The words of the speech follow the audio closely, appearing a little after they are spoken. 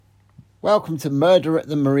Welcome to Murder at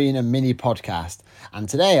the Marina mini podcast, and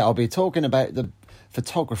today I'll be talking about the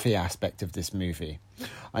photography aspect of this movie.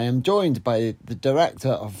 I am joined by the director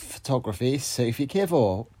of photography, Sophie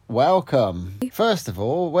Kivor. Welcome. First of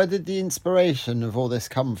all, where did the inspiration of all this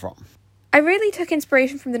come from? I really took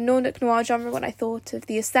inspiration from the Nordic noir genre when I thought of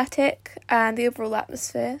the aesthetic and the overall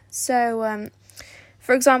atmosphere. So,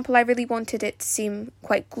 for example, I really wanted it to seem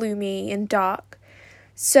quite gloomy and dark.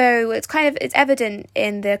 So it's evident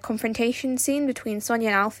in the confrontation scene between Sonia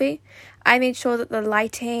and Alfie. I made sure that the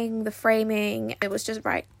lighting, the framing, it was just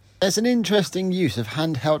right. There's an interesting use of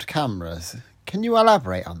handheld cameras. Can you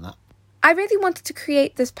elaborate on that? I really wanted to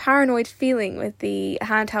create this paranoid feeling with the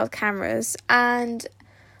handheld cameras, and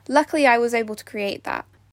luckily I was able to create that.